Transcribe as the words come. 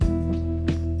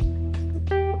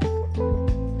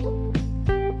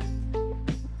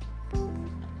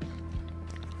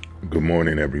Good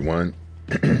morning, everyone.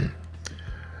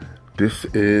 This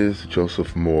is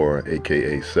Joseph Moore,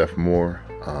 aka Seth Moore.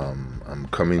 I'm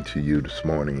coming to you this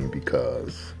morning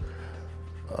because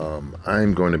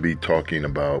I'm going to be talking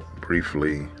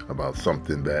briefly about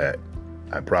something that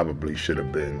I probably should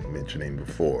have been mentioning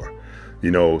before.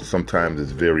 Sometimes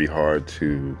it's very hard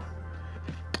to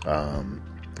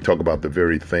talk about the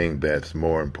very thing that's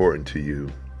more important to you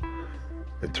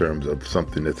in terms of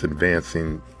something that's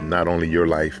advancing not only your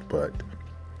life, but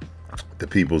the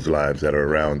people's lives that are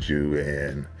around you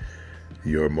and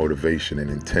your motivation and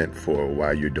intent for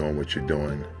why you're doing what you're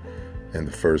doing in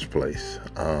the first place.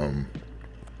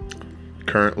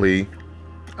 Currently,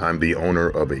 I'm the owner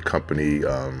of a company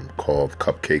called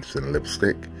Cupcakes and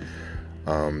Lipstick.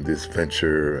 This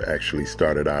venture actually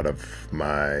started out of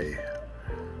my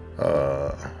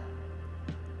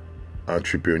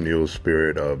entrepreneurial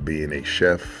spirit of being a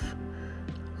chef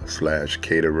slash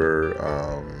caterer.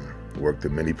 Worked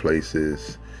in many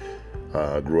places.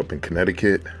 Grew up in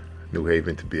Connecticut, New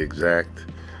Haven to be exact,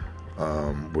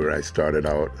 where I started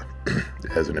out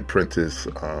as an apprentice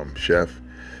chef.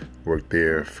 Worked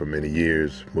there for many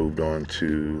years. Moved on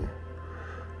to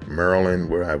Maryland,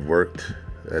 where I've worked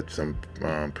at some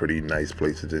pretty nice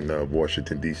places in the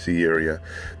Washington, D.C. area.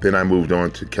 Then I moved on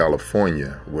to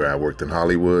California, where I worked in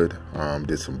Hollywood,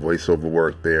 did some voiceover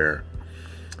work there,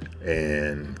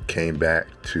 and came back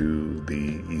to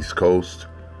the East Coast.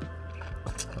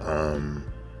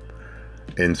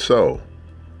 And so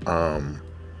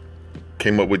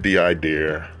came up with the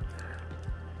idea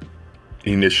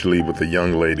initially with a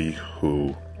young lady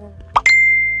who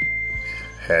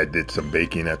did some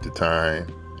baking at the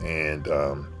time, and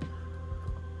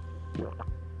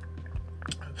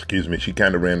she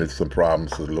kind of ran into some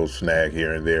problems, a little snag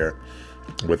here and there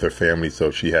with her family,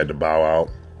 so she had to bow out.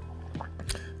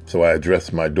 So I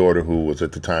addressed my daughter, who was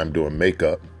at the time doing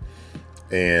makeup,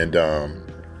 and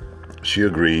she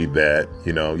agreed that,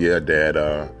 yeah, Dad,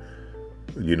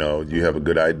 you have a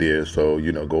good idea, so,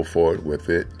 go forward with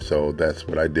it. So that's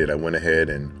what I did. I went ahead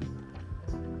and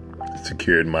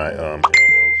secured my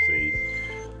LLC,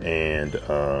 and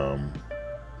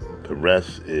the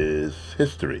rest is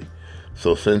history.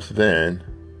 So since then,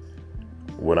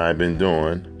 what I've been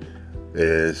doing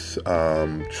is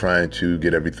trying to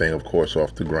get everything, of course,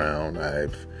 off the ground.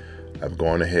 I've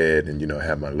gone ahead and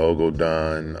have my logo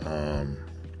done.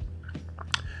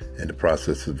 In the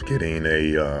process of getting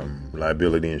a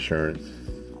liability insurance,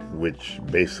 which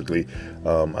basically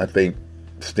I think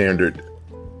standard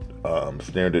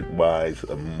wise,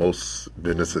 most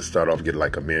businesses start off getting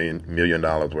like $1 million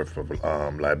worth of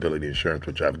liability insurance,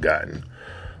 which I've gotten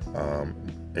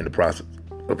in the process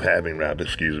of having,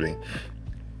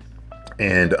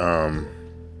 and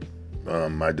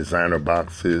my designer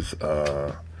boxes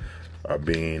are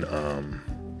in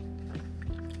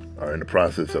the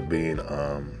process of being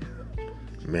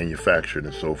manufactured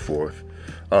and so forth.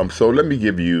 So let me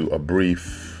give you a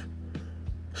brief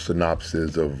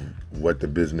synopsis of what the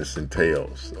business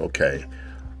entails. Okay,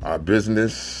 our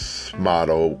business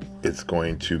model is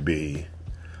going to be,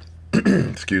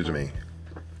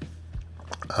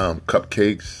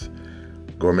 cupcakes,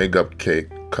 gourmet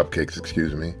cupcakes,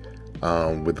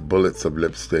 with bullets of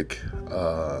lipstick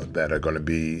that are going to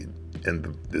be in the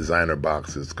designer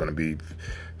box. It's going to be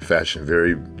fashioned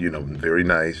very, very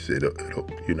nice. It'll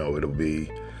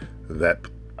be that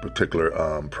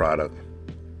particular product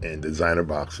in designer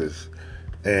boxes,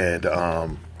 and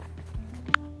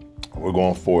we're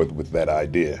going forward with that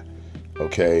idea.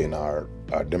 Okay, and our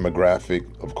demographic,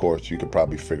 of course, you could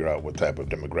probably figure out what type of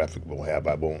demographic we'll have.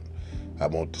 I won't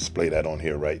display that on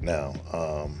here right now.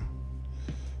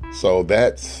 So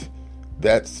that's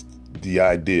the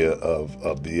idea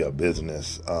of the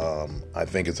business. I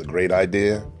think it's a great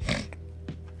idea.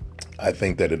 I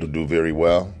think that it'll do very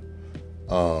well.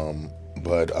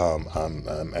 But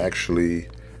I'm actually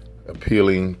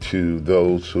appealing to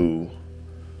those who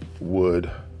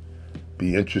would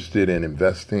be interested in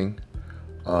investing,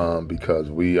 because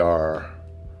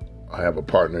I have a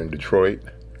partner in Detroit.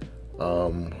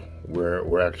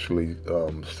 We're actually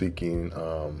seeking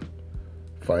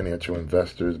financial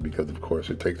investors, because of course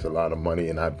it takes a lot of money,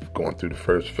 and I've gone through the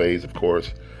first phase, of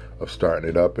course, of starting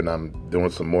it up, and I'm doing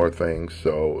some more things.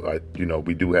 So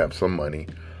we do have some money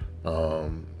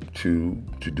to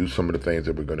do some of the things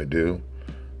that we're going to do,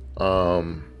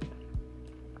 and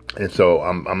so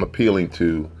I'm appealing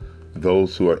to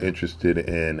those who are interested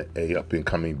in a up and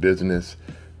coming business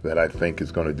that I think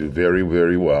is going to do very,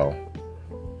 very well.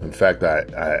 In fact,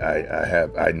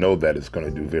 I know that it's going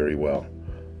to do very well.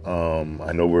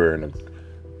 I know we're in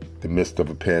the midst of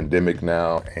a pandemic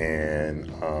now,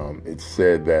 and it's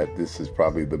said that this is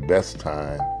probably the best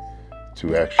time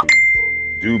to actually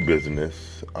do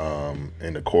business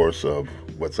in the course of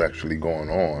what's actually going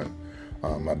on.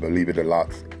 I believe it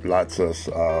allots us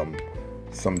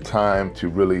some time to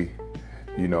really,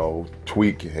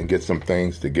 tweak and get some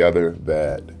things together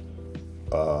that,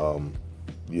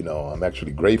 I'm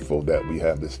actually grateful that we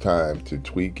have this time to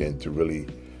tweak and to really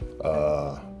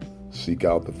seek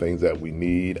out the things that we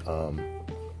need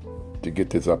to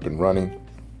get this up and running.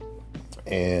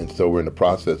 And so we're in the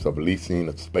process of leasing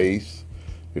a space.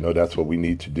 That's what we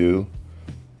need to do.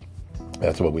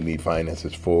 That's what we need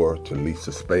finances for, to lease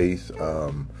a space,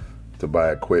 to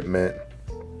buy equipment,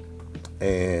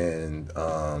 and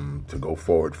to go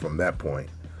forward from that point.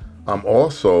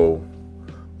 Also,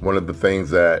 one of the things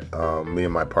that me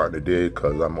and my partner did,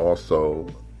 because I'm also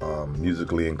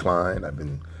musically inclined. I've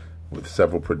been with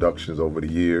several productions over the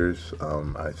years.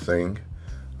 I sing.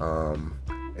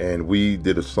 And we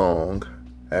did a song,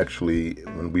 actually,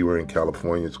 when we were in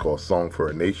California. It's called Song for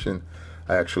a Nation.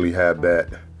 I actually have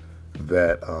that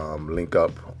link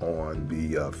up on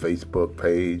the Facebook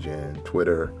page and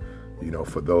Twitter,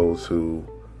 for those who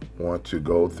want to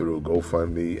go through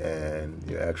GoFundMe and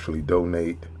actually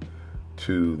donate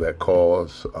to that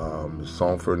cause,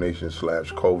 Song for a Nation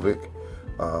 /COVID.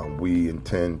 We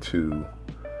intend to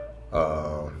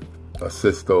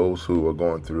assist those who are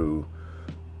going through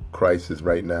crisis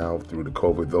right now through the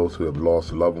COVID, those who have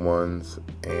lost loved ones,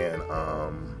 and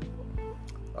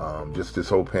just this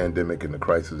whole pandemic and the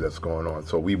crisis that's going on.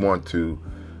 So we want to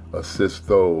assist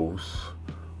those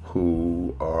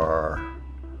who are,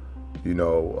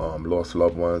 lost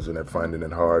loved ones and are finding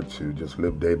it hard to just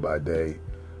live day by day.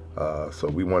 So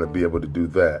we want to be able to do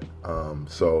that.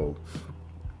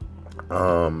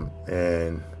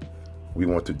 And we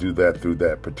want to do that through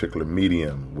that particular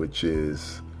medium, which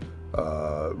is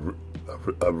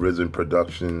Risen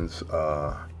Productions /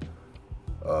 I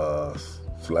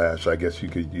guess you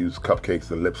could use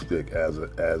Cupcakes and Lipstick as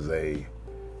a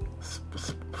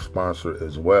sponsor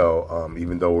as well.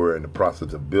 Even though we're in the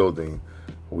process of building,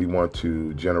 we want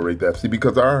to generate that. See,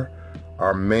 because our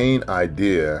main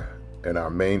idea and our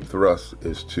main thrust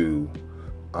is to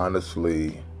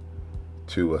honestly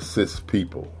to assist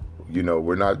people.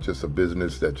 We're not just a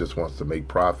business that just wants to make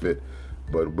profit,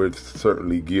 but we're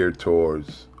certainly geared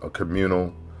towards a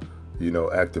communal,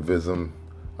 activism,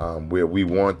 where we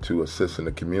want to assist in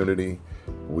the community.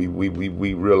 We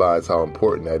realize how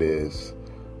important that is,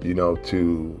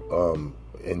 to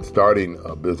in starting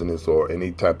a business or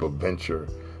any type of venture,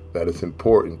 that it's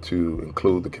important to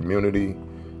include the community.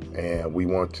 And we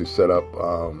want to set up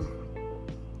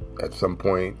at some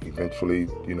point, eventually,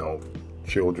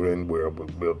 children where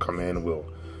we'll come in and we'll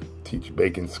teach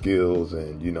baking skills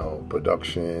and,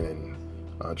 production and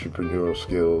entrepreneurial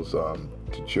skills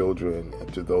to children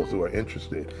and to those who are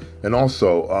interested. And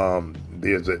also,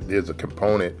 there's a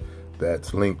component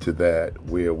that's linked to that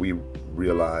where we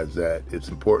realize that it's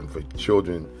important for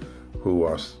children who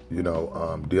are,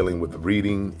 dealing with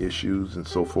reading issues and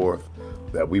so forth,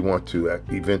 that we want to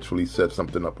eventually set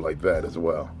something up like that as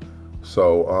well.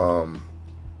 So,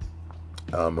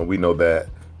 and we know that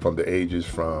from the ages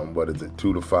from,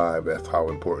 2 to 5, that's how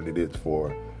important it is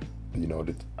for,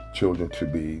 the children to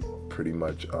be pretty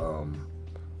much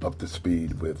up to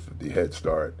speed with the Head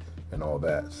Start and all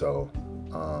that. So,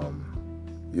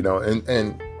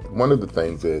 and one of the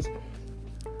things is,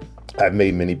 I've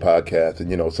made many podcasts,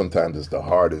 and, sometimes it's the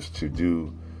hardest to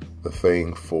do the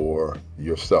thing for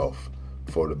yourself,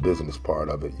 for the business part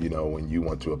of it, when you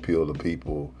want to appeal to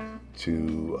people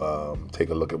to take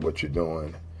a look at what you're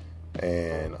doing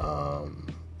and,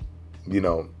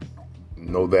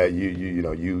 know that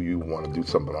you want to do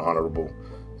something honorable,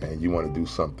 and you want to do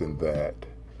something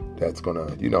that's going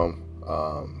to,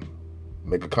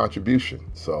 make a contribution.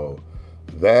 So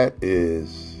that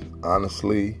is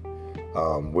honestly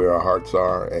where our hearts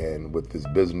are, and with this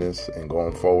business and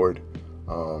going forward.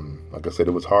 Like I said,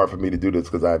 it was hard for me to do this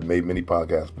because I've made many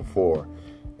podcasts before,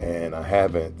 and I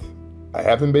haven't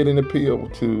made an appeal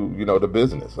to, the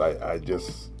business. I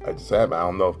just haven't. I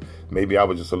don't know if maybe I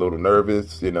was just a little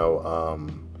nervous,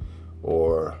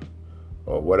 or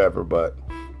whatever, but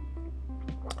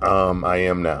I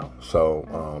am now.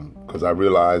 So, because I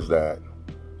realize that,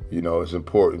 it's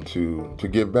important to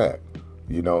give back,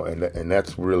 and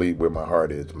that's really where my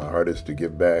heart is. My heart is to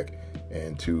give back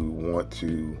and to want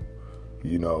to,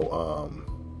 do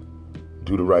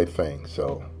the right thing.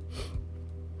 So,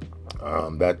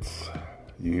 that's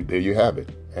there you have it.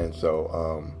 And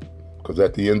so, because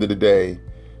at the end of the day,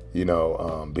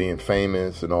 being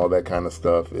famous and all that kind of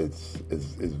stuff, it's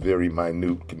very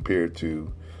minute compared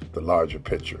to the larger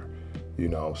picture,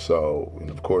 So, and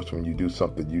of course, when you do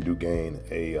something, you do gain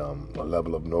a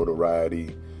level of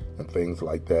notoriety and things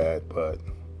like that. But,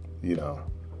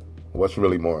 what's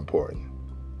really more important?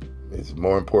 It's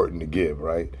more important to give,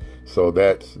 right? So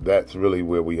that's really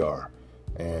where we are.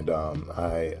 And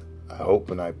I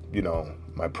hope, and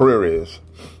my prayer is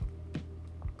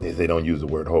they don't use the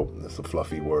word hope. It's a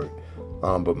fluffy word.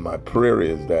 But my prayer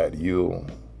is that you'll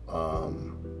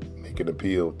make an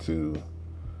appeal to,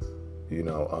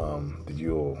 that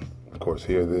you'll, of course,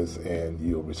 hear this and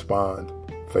you'll respond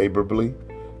favorably,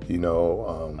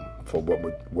 for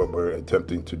what we're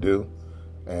attempting to do.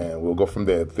 And we'll go from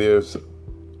there. If there's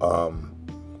a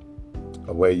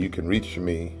way you can reach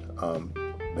me,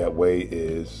 that way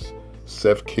is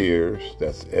Seph Cares,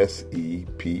 that's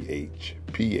SEPHPHCARES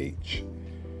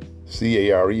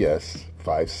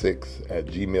 56 at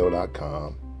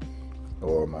gmail.com,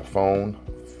 or my phone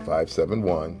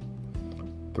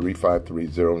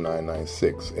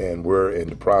 571-353-0996. And we're in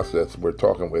the process, we're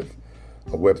talking with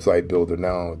a website builder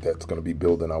now that's going to be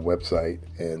building our website.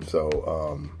 And so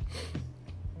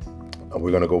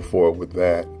we're going to go forward with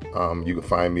that. You can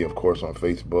find me, of course, on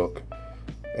Facebook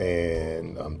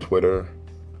and Twitter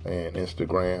and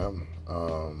Instagram.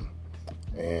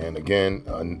 And again,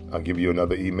 I'll give you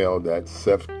another email. That's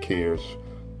Seph Cares,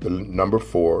 the number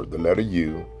 4, the letter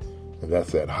U, and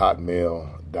that's at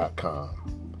hotmail.com.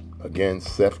 Again,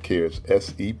 Seph Cares,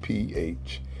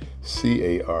 SEPHCARES,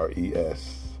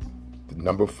 the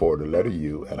number 4, the letter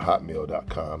U, at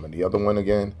hotmail.com. And the other one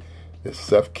again is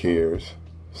Seph Cares,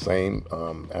 same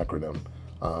acronym.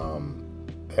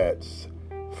 That's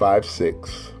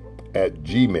 56 at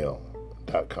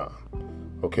gmail.com.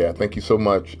 Okay, I thank you so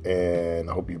much, and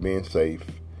I hope you're being safe,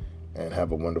 and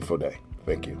have a wonderful day.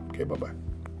 Thank you. Okay, bye-bye.